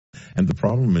And the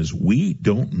problem is we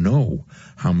don't know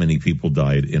how many people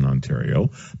died in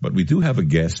Ontario, but we do have a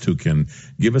guest who can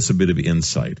give us a bit of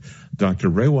insight. Dr.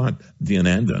 Raywat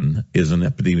Deonandan is an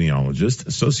epidemiologist,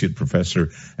 associate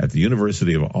professor at the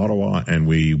University of Ottawa, and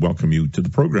we welcome you to the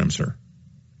program, sir.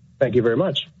 Thank you very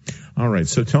much. All right,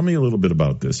 so tell me a little bit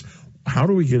about this. How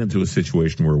do we get into a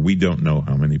situation where we don't know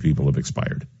how many people have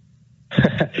expired?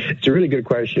 It's a really good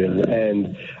question.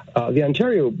 And the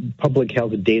Ontario Public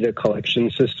Health Data Collection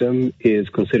System is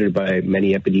considered by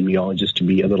many epidemiologists to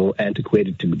be a little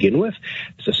antiquated to begin with.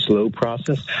 It's a slow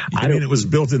process. I mean, it was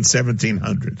built in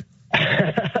 1700.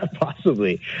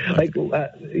 Possibly. Like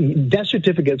death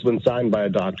certificates, when signed by a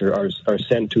doctor, are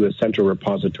sent to a central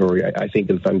repository, I think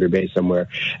in Thunder Bay somewhere,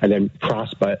 and then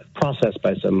processed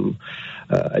by some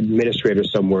administrator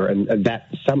somewhere, and that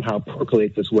somehow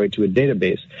percolates its way to a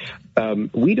database.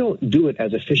 We don't do it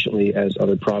as efficiently as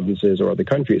other provinces or other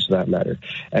countries, for that matter,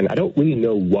 and I don't really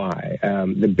know why.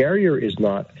 The barrier is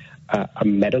not a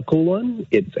medical one;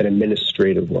 it's an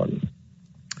administrative one.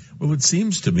 Well, it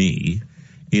seems to me,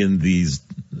 in these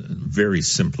very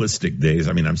simplistic days,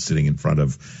 I mean, I'm sitting in front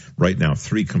of, right now,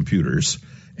 3 computers,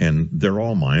 and they're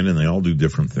all mine, and they all do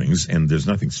different things, and there's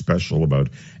nothing special about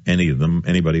any of them.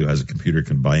 Anybody who has a computer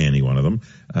can buy any one of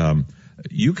them.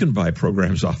 You can buy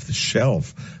programs off the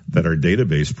shelf that are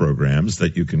database programs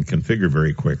that you can configure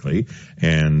very quickly,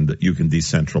 and you can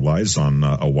decentralize on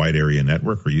a wide area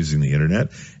network or using the internet,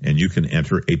 and you can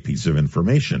enter a piece of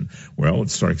information. Well,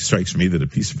 it strikes me that a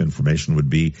piece of information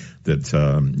would be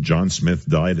that John Smith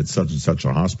died at such and such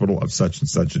a hospital of such and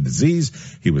such a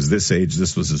disease. He was this age,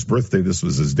 this was his birthday, this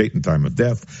was his date and time of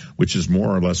death, which is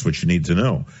more or less what you need to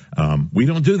know. We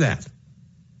don't do that.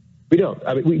 We don't.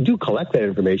 I mean, we do collect that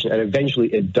information, and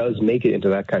eventually it does make it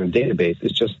into that kind of database.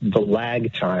 It's just the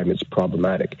lag time is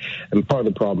problematic. And part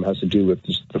of the problem has to do with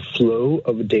just the flow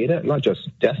of data, not just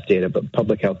death data, but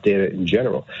public health data in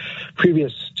general.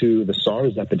 Previous to the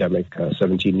SARS epidemic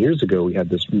 17 years ago, we had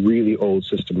this really old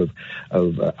system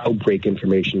of outbreak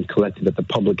information collected at the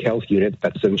public health unit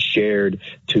that's then shared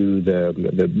to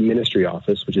the ministry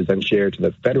office, which is then shared to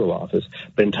the federal office.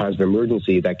 But in times of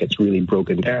emergency, that gets really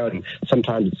broken down. And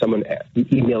sometimes it's someone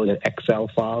emailing an Excel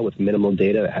file with minimal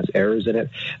data that has errors in it.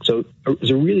 So it's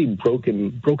a really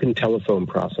broken telephone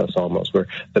process almost, where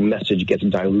the message gets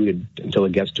diluted until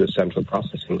it gets to a central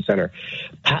processing center.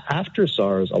 After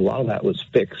SARS, a lot of that was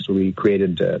fixed. We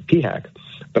created PHAC,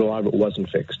 but a lot of it wasn't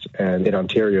fixed. And in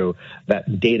Ontario,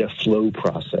 that data flow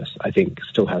process, I think,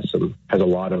 still has a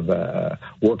lot of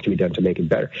work to be done to make it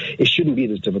better. It shouldn't be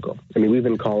this difficult. I mean, we've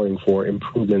been calling for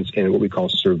improvements in what we call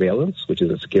surveillance, which is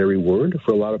a scary word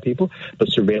for a lot of people, but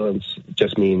surveillance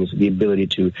just means the ability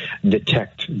to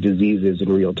detect diseases in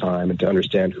real time and to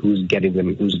understand who's getting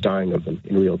them, who's dying of them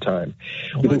in real time.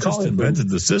 Well, we just invented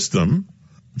the system.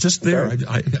 Just there,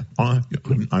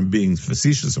 I'm being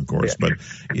facetious, of course, but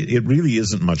it really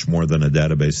isn't much more than a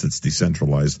database that's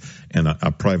decentralized and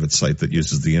a private site that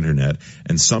uses the internet.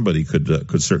 And somebody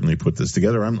could certainly put this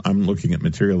together. I'm looking at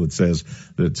material that says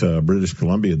that British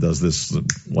Columbia does this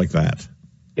like that.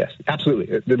 Yes,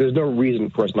 absolutely. There's no reason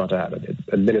for us not to have it. It's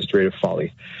administrative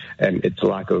folly, and it's a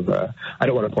lack of, I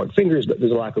don't want to point fingers, but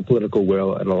there's a lack of political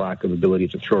will and a lack of ability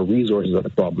to throw resources at the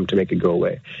problem to make it go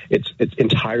away. It's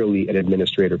entirely an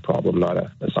administrative problem, not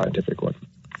a scientific one.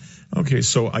 Okay,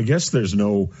 so I guess there's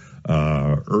no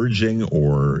urging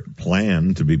or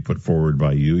plan to be put forward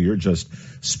by you. You're just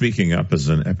speaking up as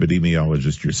an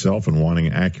epidemiologist yourself and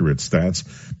wanting accurate stats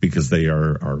because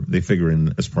they figure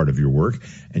in as part of your work,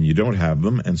 and you don't have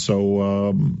them. And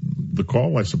so the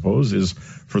call, I suppose, is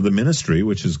for the ministry,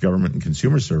 which is Government and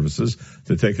Consumer Services,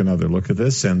 to take another look at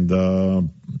this and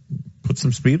put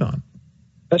some speed on.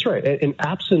 That's right. And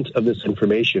absent of this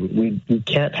information, we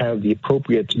can't have the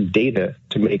appropriate data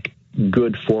to make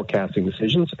good forecasting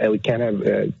decisions, and we can't have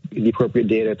the appropriate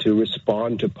data to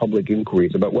respond to public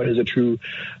inquiries about what is a true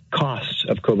cost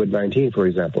of COVID-19, for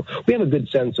example. We have a good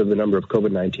sense of the number of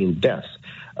COVID-19 deaths,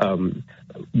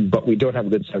 but we don't have a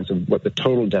good sense of what the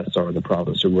total deaths are in the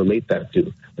province to relate that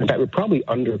to. In fact, we're probably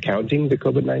undercounting the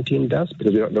COVID-19 deaths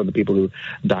because we don't know the people who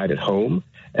died at home.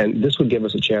 And this would give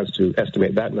us a chance to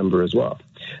estimate that number as well.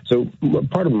 So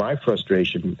part of my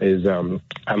frustration is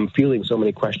I'm feeling so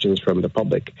many questions from the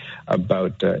public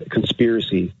about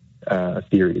conspiracy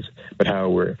theories, but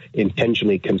how we're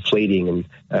intentionally conflating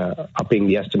and upping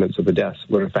the estimates of the deaths,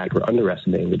 when in fact we're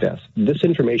underestimating the deaths. This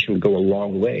information would go a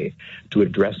long way to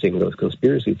addressing those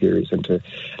conspiracy theories and to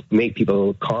make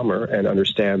people calmer and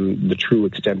understand the true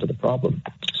extent of the problem.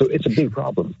 So it's a big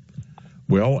problem.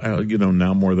 Well,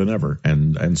 now more than ever.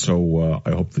 And so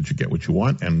I hope that you get what you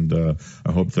want. And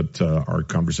I hope that our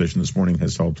conversation this morning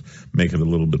has helped make it a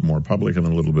little bit more public and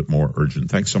a little bit more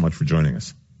urgent. Thanks so much for joining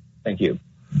us. Thank you.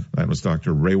 That was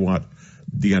Dr. Raywat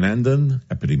Deonandan,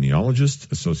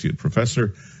 epidemiologist, associate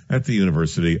professor at the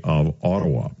University of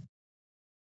Ottawa.